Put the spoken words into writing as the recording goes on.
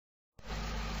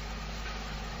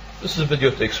This is a video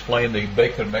to explain the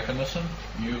Baker mechanism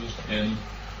used in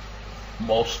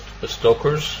most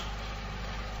Stokers.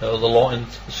 The low-end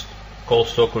coal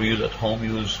stoker used at home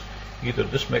use either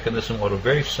this mechanism or a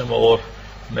very similar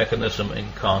mechanism in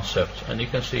concept. And you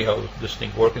can see how this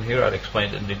thing works in here. I'll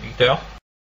explain it in detail.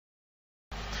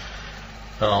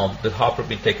 The hopper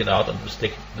been taken out, and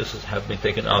this has been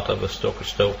taken out of a stoker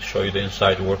stove to show you the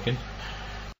inside working.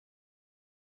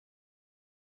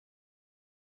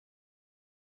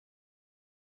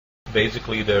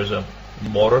 Basically, there's a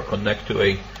motor connect to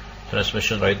a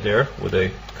transmission right there with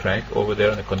a crank over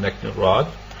there and a connecting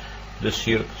rod. This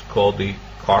here is called the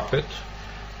carpet.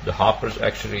 The hopper is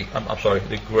actually, I'm sorry,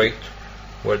 the grate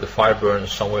where the fire burn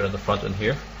is somewhere in the front in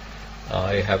here.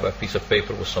 I have a piece of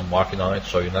paper with some marking on it,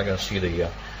 so you're not going to see the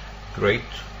grate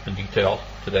in detail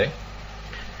today.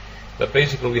 But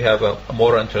basically, we have a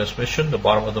motor and transmission. The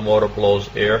bottom of the motor blows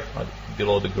air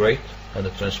below the grate, and the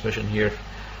transmission here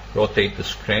rotate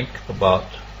this crank about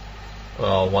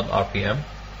 1 RPM.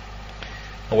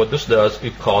 And what this does,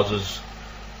 it causes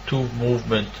two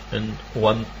movement in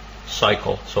one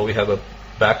cycle. So we have a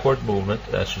backward movement,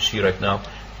 as you see right now.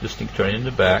 This thing turning in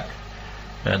the back,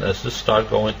 and as this starts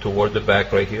going toward the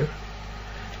back right here,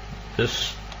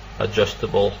 this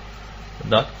adjustable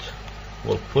nut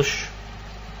will push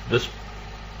this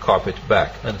carpet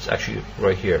back, and it's actually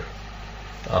right here.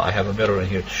 I have a mirror in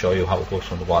here to show you how it works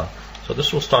from the bottom. So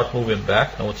this will start moving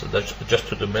back, and once it's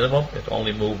adjusted to the minimum, it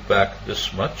only moves back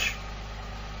this much,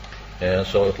 and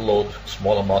so it loads a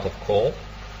small amount of coal.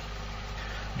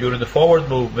 During the forward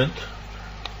movement,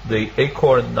 the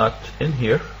acorn nut in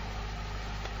here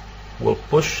will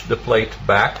push the plate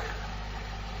back,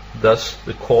 thus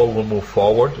the coal will move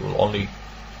forward. It will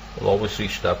always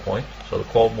reach that point. So the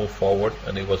coal moved forward,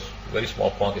 and it was a very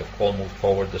small quantity of coal moved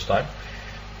forward this time,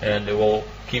 and it will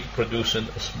keep producing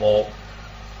a small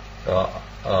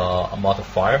amount of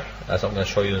fire, as I'm going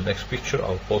to show you in the next picture.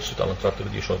 I'll post it. I'll interrupt the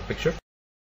video, show the picture.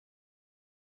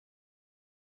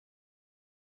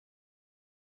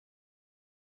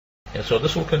 And so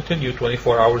this will continue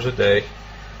 24 hours a day.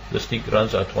 This thing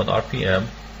runs at 1 RPM,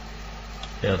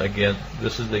 and again,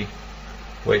 this is the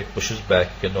way it pushes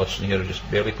back. You can notice in here it just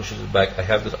barely pushes it back. I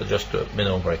have this adjusted to a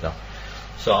minimum right now.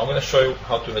 So I'm going to show you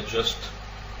how to adjust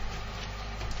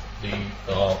the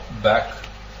back.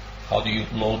 How do you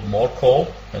load more coal?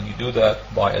 And you do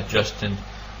that by adjusting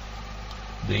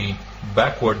the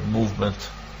backward movement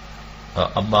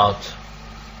amount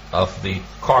of the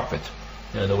carpet.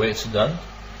 And the way it's done,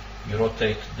 you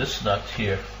rotate this nut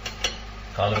here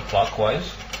counterclockwise,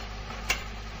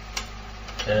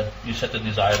 and you set the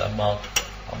desired amount,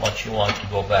 how much you want to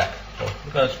go back. So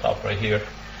we're going to stop right here,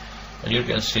 and you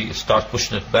can see it start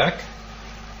pushing it back.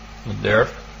 And there,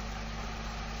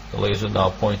 the laser now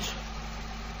points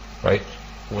right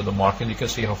with the marking. You can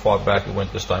see how far back it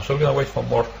went this time. So we're going to wait for a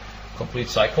more complete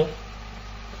cycle.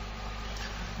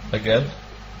 Again,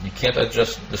 you can't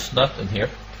adjust this nut in here,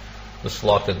 this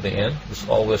lock at the end. This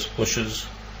always pushes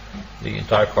the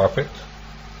entire carpet,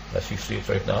 as you see it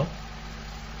right now,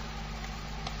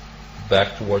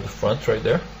 back toward the front right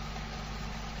there.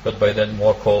 But by then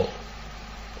more coal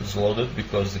is loaded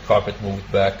because the carpet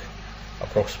moved back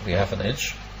approximately ½ an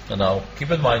inch. And now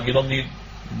keep in mind, you don't need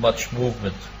much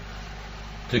movement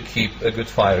to keep a good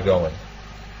fire going.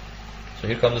 So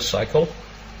here comes the cycle,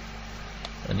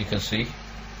 and you can see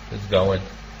it's going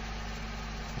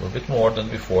a little bit more than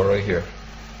before right here.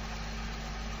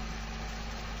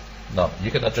 Now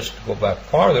you can adjust to go back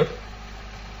farther,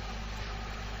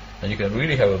 and you can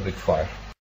really have a big fire.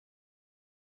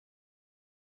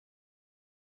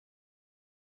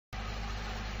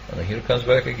 And then here it comes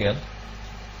back again.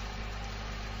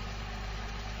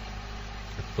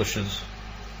 It pushes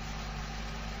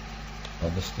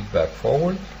on this thing back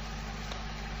forward.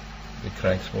 The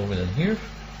crank's moving in here,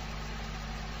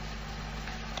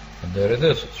 and there it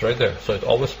is. It's right there. So it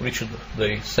always reaches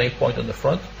the same point in the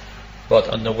front, but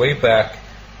on the way back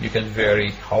you can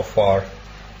vary how far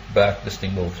back this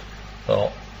thing moves.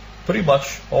 So pretty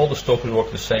much all the stokers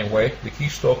work the same way. The key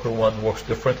stoker one works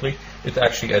differently. It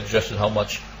actually adjusts how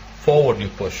much forward you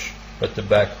push, but the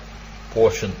back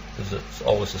portion is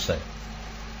always the same.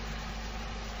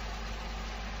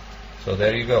 So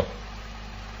there you go.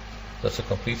 That's a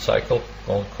complete cycle,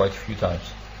 going quite a few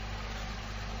times.